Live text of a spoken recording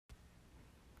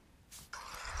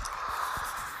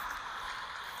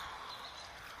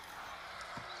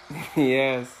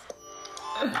Yes.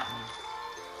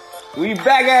 We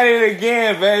back at it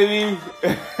again, baby.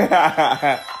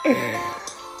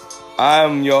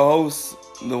 I'm your host,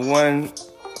 the one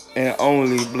and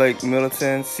only Blake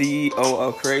Middleton, CEO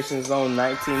of Creation Zone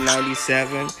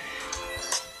 1997.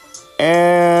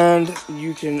 And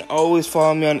you can always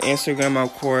follow me on Instagram,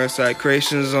 of course, at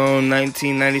Creation Zone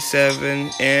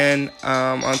 1997, and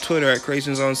on Twitter at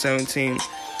Creation Zone 17.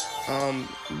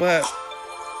 But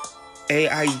a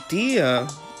idea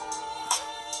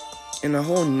and a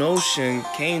whole notion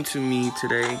came to me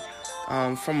today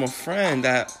from a friend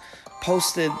that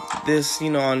posted this,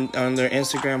 on their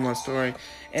Instagram on story,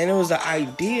 and it was the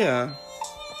idea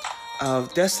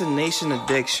of destination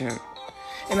addiction.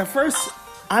 And at first,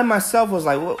 I myself was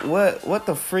like, what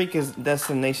the freak is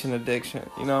destination addiction?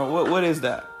 What is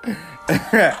that?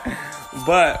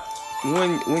 But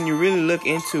when you really look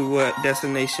into what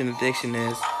destination addiction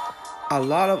is, a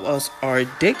lot of us are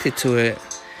addicted to it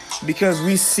because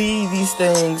we see these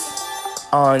things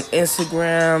on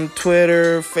Instagram,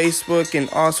 Twitter, Facebook, and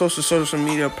all social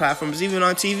media platforms, even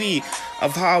on TV,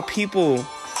 of how people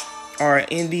are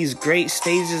in these great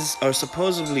stages or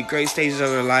supposedly great stages of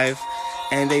their life,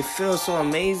 and they feel so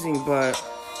amazing, but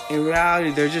in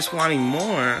reality, they're just wanting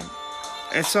more.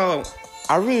 And so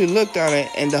I really looked at it,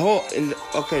 and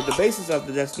the basis of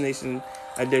the destination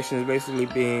addiction is basically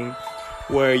being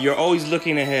where you're always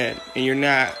looking ahead and you're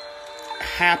not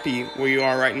happy where you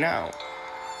are right now.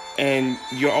 And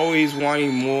you're always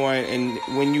wanting more, and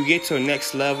when you get to a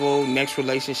next level, next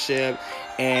relationship,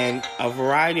 and a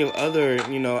variety of other,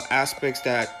 aspects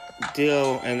that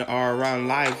deal and are around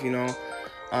life,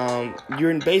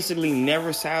 you're basically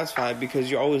never satisfied because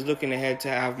you're always looking ahead to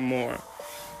have more.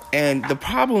 And the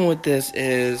problem with this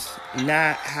is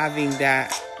not having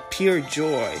that pure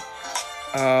joy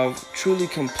of truly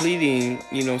completing,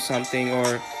 something,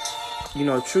 or,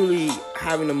 truly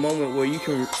having a moment where you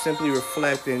can simply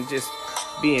reflect and just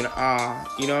be in awe.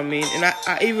 You know what I mean? And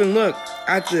I even look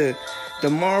at the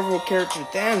Marvel character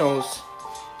Thanos.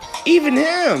 Even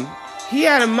him, he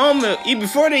had a moment,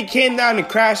 before they came down and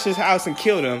crashed his house and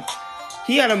killed him,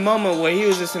 he had a moment where he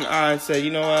was just in awe and said,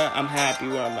 you know what, I'm happy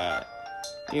where I'm at.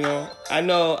 I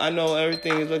know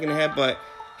everything is looking ahead, but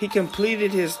he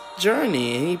completed his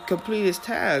journey and he completed his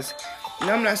task. And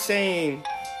I'm not saying,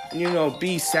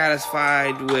 be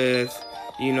satisfied with,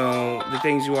 the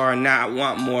things you are and not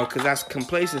want more, because that's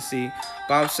complacency.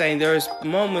 But I'm saying there's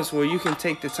moments where you can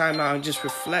take the time out and just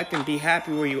reflect and be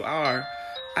happy where you are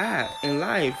at in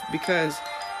life. Because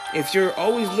if you're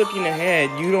always looking ahead,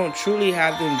 you don't truly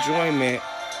have the enjoyment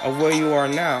of where you are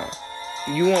now.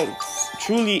 You won't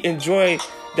truly enjoy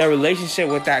that relationship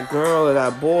with that girl or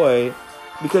that boy,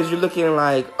 because you're looking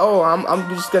like, oh, I'm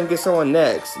just gonna get someone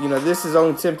next. This is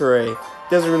only temporary.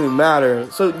 Doesn't really matter.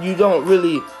 So you don't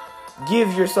really give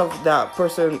that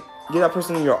person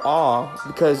your all,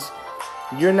 because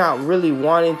you're not really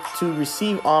wanting to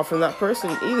receive all from that person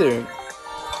either.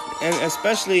 And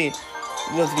especially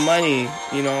with money,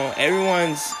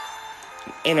 everyone's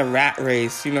in a rat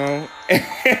race, and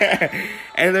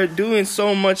they're doing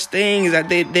so much things that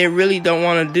they really don't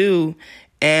want to do,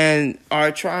 and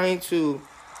are trying to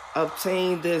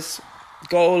obtain this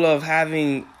goal of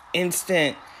having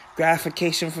instant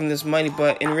gratification from this money,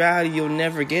 but in reality, you'll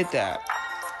never get that.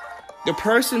 The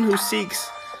person who seeks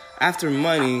after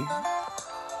money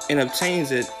and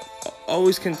obtains it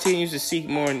always continues to seek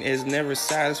more and is never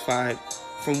satisfied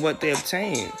from what they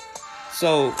obtain.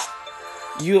 So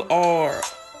your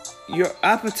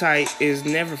appetite is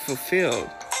never fulfilled.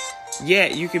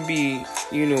 Yet you can be,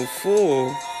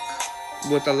 full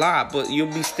with a lot, but you'll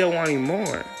be still wanting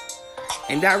more.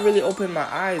 And that really opened my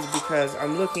eyes, because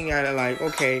I'm looking at it like,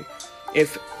 okay,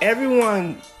 if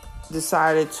everyone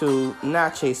decided to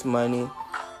not chase money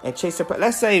and chase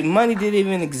let's say money didn't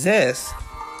even exist,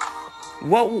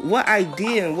 what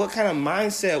idea and what kind of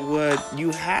mindset would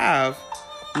you have,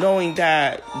 knowing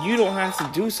that you don't have to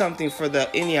do something for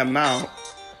any amount,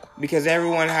 because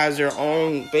everyone has their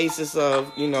own basis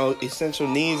of, essential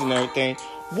needs and everything?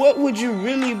 What would you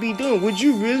really be doing? Would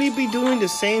you really be doing the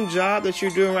same job that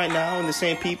you're doing right now, and the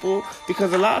same people?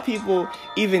 Because a lot of people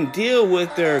even deal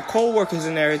with their co-workers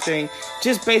and everything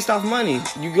just based off money.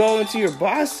 You go into your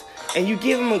boss and you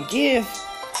give them a gift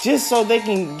just so they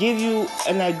can give you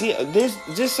an idea,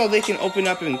 just so they can open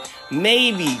up and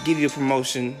maybe give you a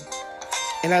promotion.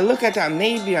 And I look at that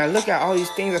maybe, and I look at all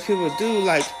these things that people do,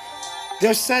 like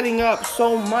they're setting up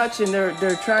so much, and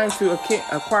they're trying to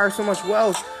acquire so much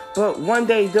wealth. But one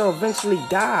day they'll eventually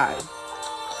die.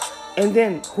 And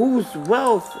then whose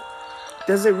wealth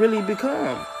does it really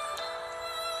become?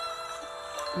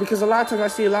 Because a lot of times I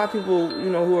see a lot of people,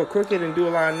 who are crooked and do a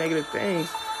lot of negative things,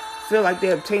 feel like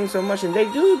they obtain so much, and they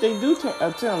do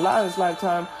obtain a lot in this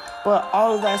lifetime, but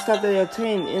all of that stuff that they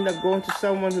obtain end up going to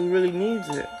someone who really needs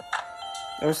it,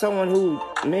 or someone who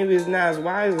maybe is not as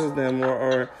wise as them,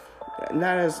 or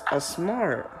not as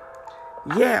smart.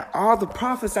 Yeah, all the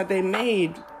profits that they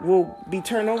made will be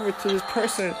turned over to this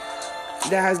person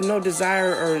that has no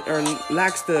desire or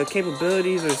lacks the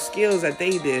capabilities or skills that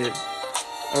they did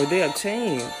or they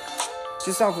obtained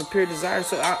just off of pure desire.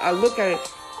 So I look at it,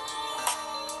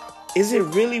 is it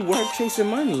really worth chasing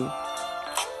money?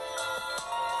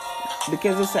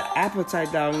 Because it's an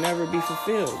appetite that will never be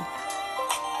fulfilled.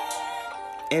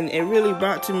 And it really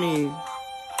brought to me,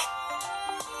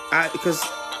 because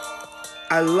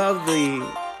I love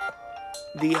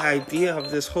the idea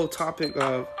of this whole topic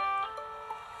of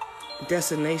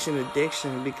destination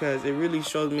addiction, because it really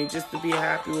shows me just to be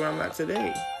happy where I'm at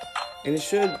today. And it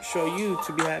should show you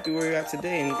to be happy where you're at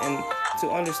today, and to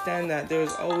understand that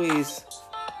there's always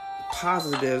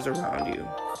positives around you.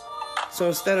 So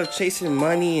instead of chasing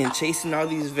money and chasing all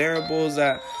these variables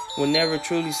that will never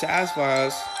truly satisfy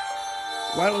us,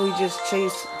 why don't we just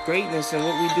chase greatness in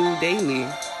what we do daily?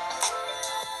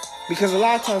 Because a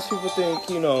lot of times people think,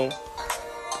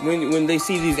 when they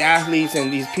see these athletes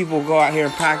and these people go out here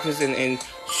and practice and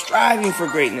striving for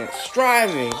greatness,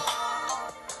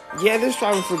 yeah, they're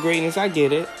striving for greatness, I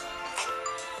get it.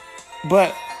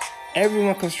 But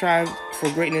everyone can strive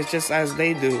for greatness just as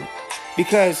they do.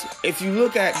 Because if you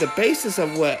look at the basis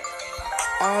of what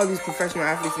all these professional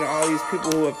athletes and all these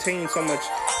people who obtain so much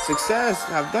success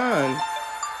have done,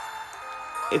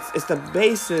 it's the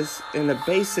basis and the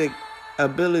basic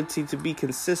ability to be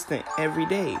consistent every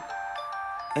day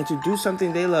and to do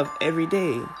something they love every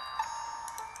day.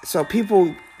 So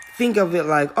people think of it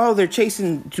like, oh, they're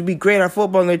chasing to be great at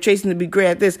football and they're chasing to be great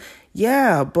at this.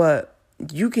 Yeah, but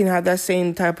you can have that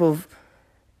same type of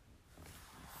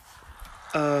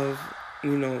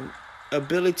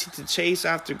ability to chase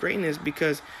after greatness,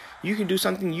 because you can do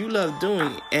something you love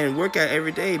doing and work at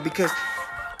every day. Because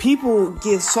people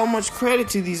give so much credit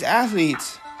to these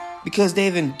athletes because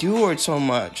they've endured so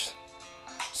much.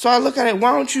 So I look at it,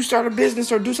 why don't you start a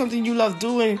business or do something you love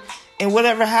doing, and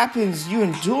whatever happens, you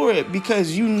endure it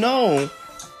because you know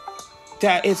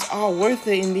that it's all worth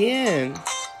it in the end.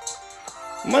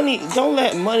 Don't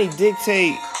let money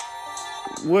dictate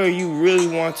where you really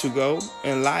want to go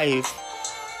in life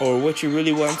or what you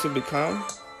really want to become.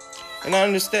 And I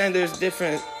understand there's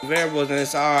different variables, and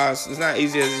it's not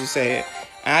easy as you say it.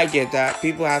 I get that.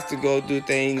 People have to go do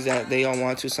things that they don't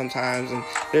want to sometimes, and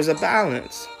there's a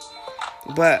balance.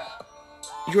 But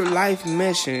your life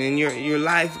mission and your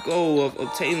life goal of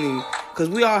obtaining, because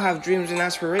we all have dreams and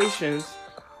aspirations,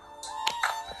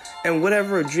 and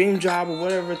whatever dream job or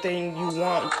whatever thing you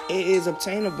want, it is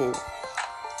obtainable.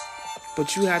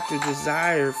 But you have to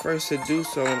desire first to do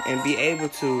so and be able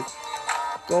to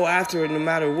go after it no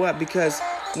matter what. Because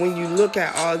when you look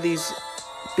at all these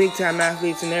big time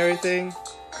athletes and everything,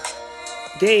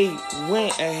 they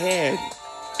went ahead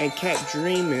and kept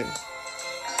dreaming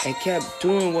and kept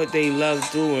doing what they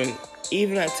loved doing,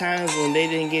 even at times when they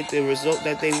didn't get the result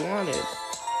that they wanted.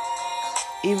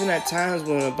 Even at times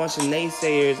when a bunch of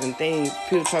naysayers and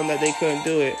people told them that they couldn't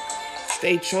do it,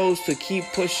 they chose to keep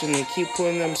pushing and keep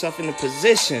putting themselves in a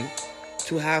position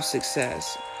to have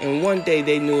success. And one day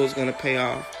they knew it was going to pay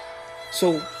off.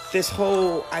 So this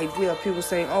whole idea of people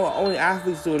saying, oh, only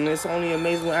athletes doing this, only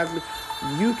amazing athletes,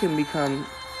 you can become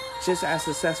just as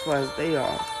successful as they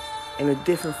are in a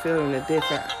different field, in a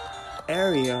different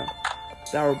area,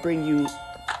 that will bring you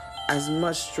as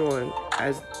much joy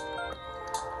as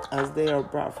they are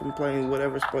brought from playing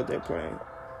whatever sport they're playing.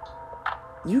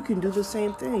 You can do the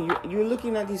same thing. You're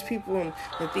looking at these people and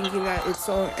thinking that it's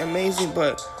so amazing,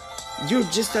 but you're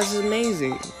just as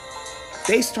amazing.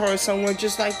 They started somewhere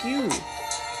just like you.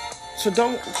 So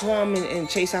don't come and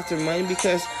chase after money,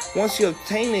 because once you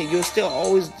obtain it, you'll still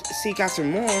always seek after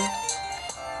more.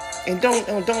 And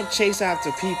don't chase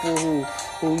after people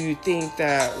who you think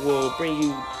that will bring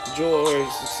you joy or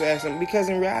success. And because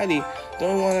in reality, the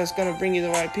only one that's going to bring you the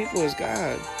right people is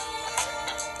God.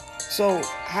 So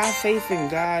have faith in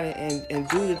God and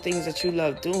do the things that you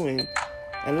love doing,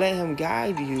 and let Him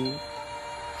guide you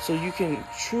so you can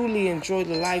truly enjoy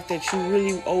the life that you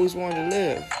really always wanted to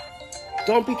live.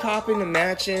 Don't be copying the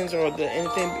mansions or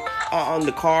anything on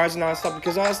the cars and all that stuff,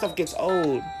 because all that stuff gets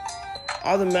old.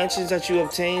 All the mansions that you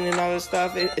obtain and all this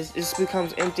stuff, it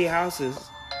becomes empty houses.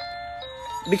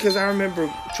 Because I remember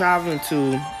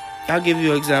I'll give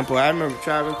you an example. I remember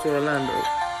traveling to Orlando.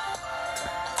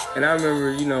 And I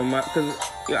remember, because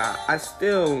yeah, I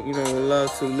still, would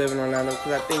love to live in Orlando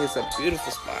because I think it's a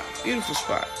beautiful spot. Beautiful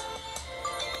spot.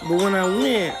 But when I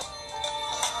went,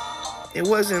 it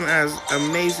wasn't as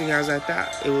amazing as I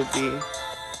thought it would be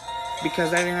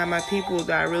because I didn't have my people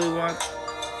that I really want,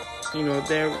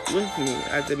 there with me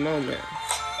at the moment.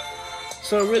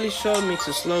 So it really showed me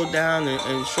to slow down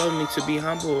and showed me to be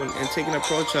humble and take an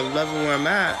approach of loving where I'm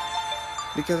at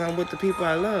because I'm with the people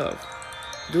I love,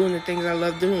 doing the things I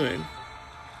love doing,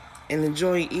 and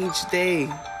enjoying each day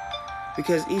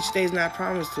because each day is not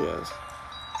promised to us.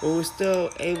 But we're still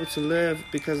able to live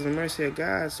because of the mercy of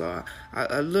God. So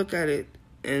I look at it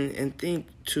and think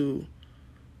to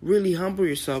really humble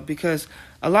yourself because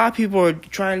a lot of people are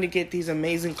trying to get these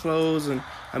amazing clothes and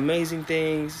amazing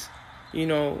things,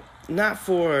 not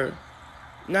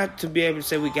to be able to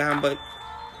say we got them, but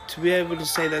to be able to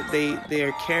say that they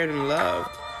are cared and loved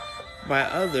by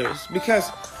others. Because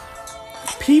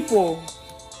people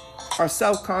are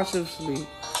self-consciously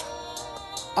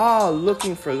all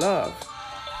looking for love.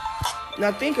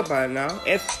 Now think about it now.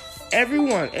 If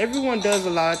everyone does a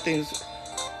lot of things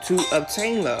to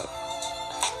obtain love.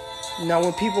 Now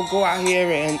when people go out here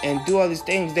and do all these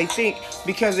things, they think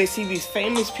because they see these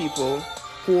famous people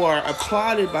who are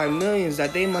applauded by millions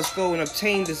that they must go and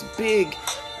obtain this big,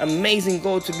 amazing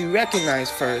goal to be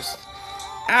recognized first.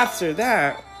 After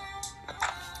that,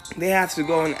 they have to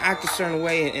go and act a certain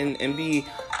way and be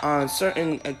on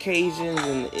certain occasions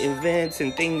and events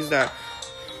and things that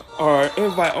are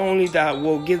invite only that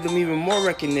will give them even more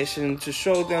recognition to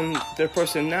show them their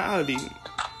personality.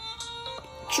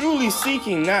 Truly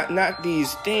seeking not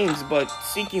these things, but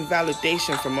seeking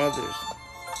validation from others.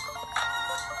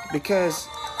 Because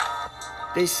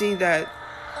they see that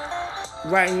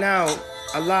right now,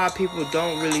 a lot of people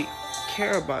don't really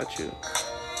care about you.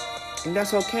 And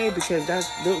that's okay because those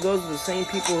are the same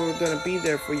people who are going to be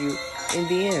there for you in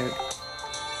the end.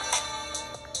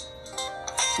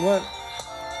 What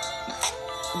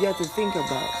you have to think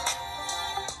about.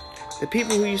 The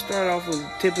people who you start off with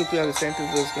typically are the same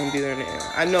people that's going to be there in the end.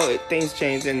 I know things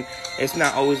change and it's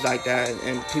not always like that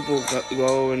and people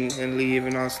go and leave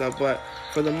and all stuff, but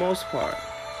for the most part,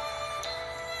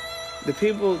 the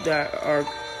people that are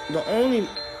the only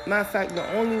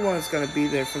one's going to be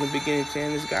there from the beginning to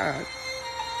end is God.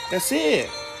 That's it.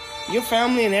 Your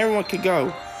family and everyone could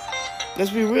go.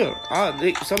 Let's be real.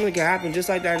 Something can happen just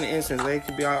like that in an instant. They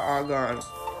could be all gone.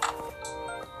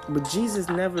 But Jesus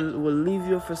never will leave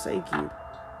you or forsake you.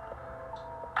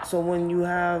 So when you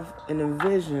have an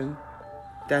vision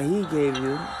that He gave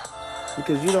you,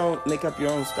 because you don't make up your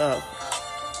own stuff,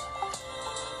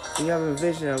 when you have a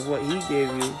vision of what He gave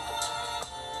you,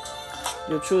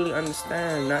 you'll truly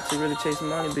understand not to really chase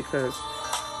money because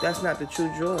that's not the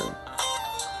true joy.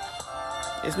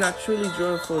 It's not truly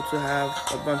joyful to have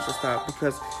a bunch of stuff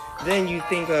because then you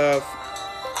think of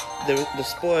the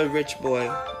spoiled rich boy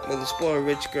or the spoiled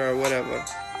rich girl, whatever,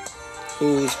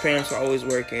 whose parents are always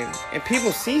working. And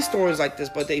people see stories like this,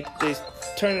 but they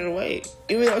turn it away,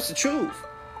 even though it's the truth.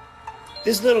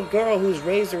 This little girl who's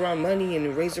raised around money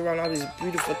and raised around all these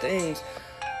beautiful things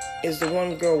is the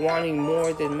one girl wanting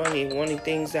more than money, wanting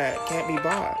things that can't be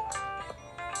bought.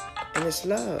 And it's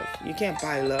love. You can't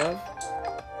buy love.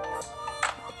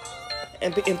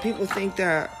 And people think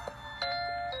that,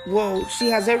 well,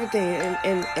 she has everything,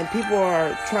 and people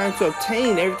are trying to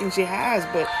obtain everything she has,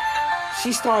 but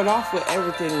she started off with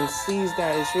everything and sees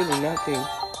that it's really nothing.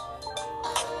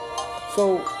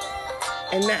 So,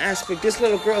 in that aspect, this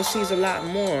little girl sees a lot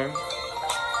more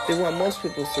than what most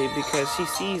people see because she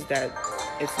sees that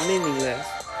it's meaningless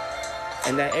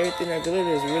and that everything that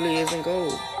glitters really isn't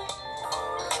gold.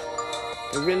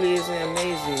 It really isn't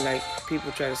amazing like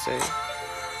people try to say.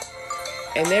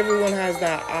 And everyone has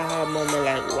that aha moment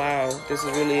like, wow, this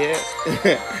is really it?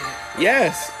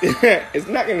 Yes. It's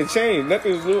not going to change.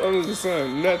 Nothing's new under the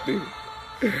sun. Nothing.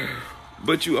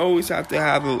 But you always have to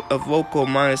have a vocal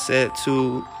mindset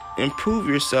to improve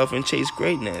yourself and chase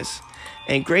greatness.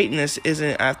 And greatness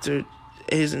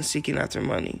isn't seeking after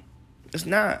money. It's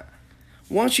not.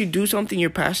 Once you do something you're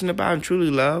passionate about and truly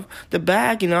love, the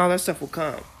bag and all that stuff will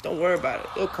come. Don't worry about it.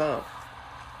 It'll come.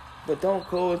 But don't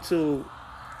go into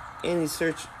any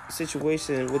search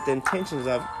situation with the intentions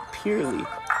of purely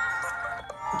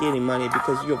getting money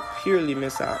because you'll purely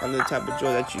miss out on the type of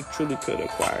joy that you truly could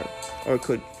acquire or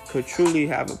could truly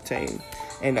have obtained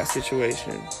in that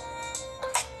situation.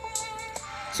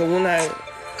 So when I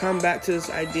come back to this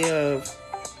idea of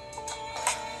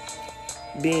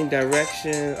being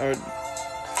direction or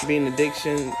being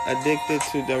addicted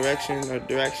to direction or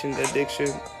direction addiction,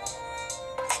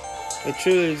 it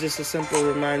truly is just a simple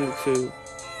reminder to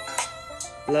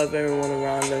love everyone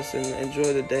around us and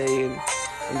enjoy the day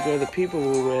enjoy the people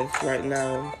we're with right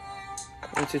now,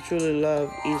 and to truly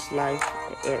love each life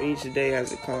or each day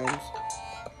as it comes.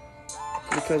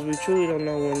 Because we truly don't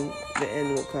know when the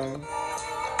end will come.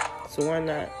 So why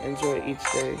not enjoy each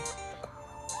day?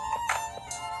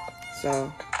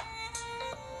 So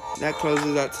that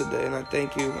closes out today, and I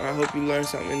thank you. I hope you learned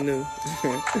something new.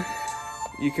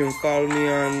 You can follow me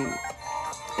on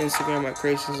Instagram at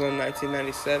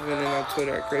CreationsZone1997 and on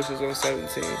Twitter at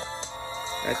CreationsZone17.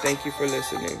 I thank you for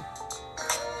listening.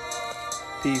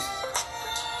 Peace.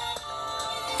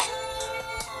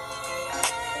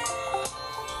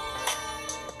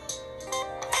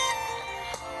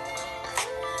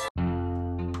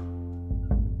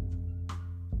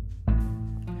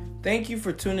 Thank you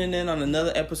for tuning in on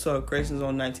another episode of Creation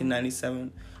Zone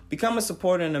 1997. Become a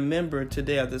supporter and a member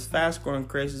today of this fast-growing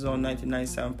Creation Zone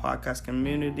 1997 podcast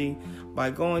community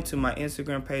by going to my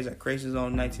Instagram page at Creation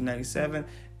Zone 1997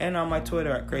 and on my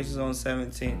Twitter at Creation Zone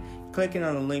 17. Clicking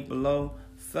on the link below,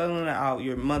 filling out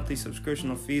your monthly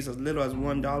subscription fees as little as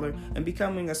 $1, and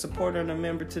becoming a supporter and a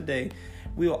member today.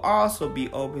 We will also be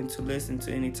open to listen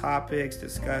to any topics,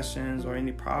 discussions, or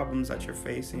any problems that you're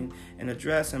facing and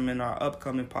address them in our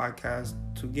upcoming podcast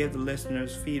to give the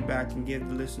listeners feedback and give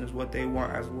the listeners what they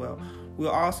want as well. We'll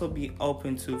also be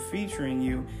open to featuring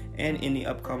you in any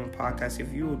upcoming podcast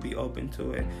if you would be open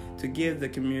to it, to give the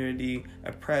community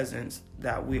a presence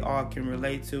that we all can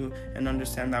relate to and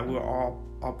understand that we're all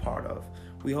a part of.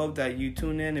 We hope that you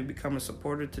tune in and become a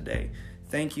supporter today.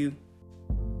 Thank you.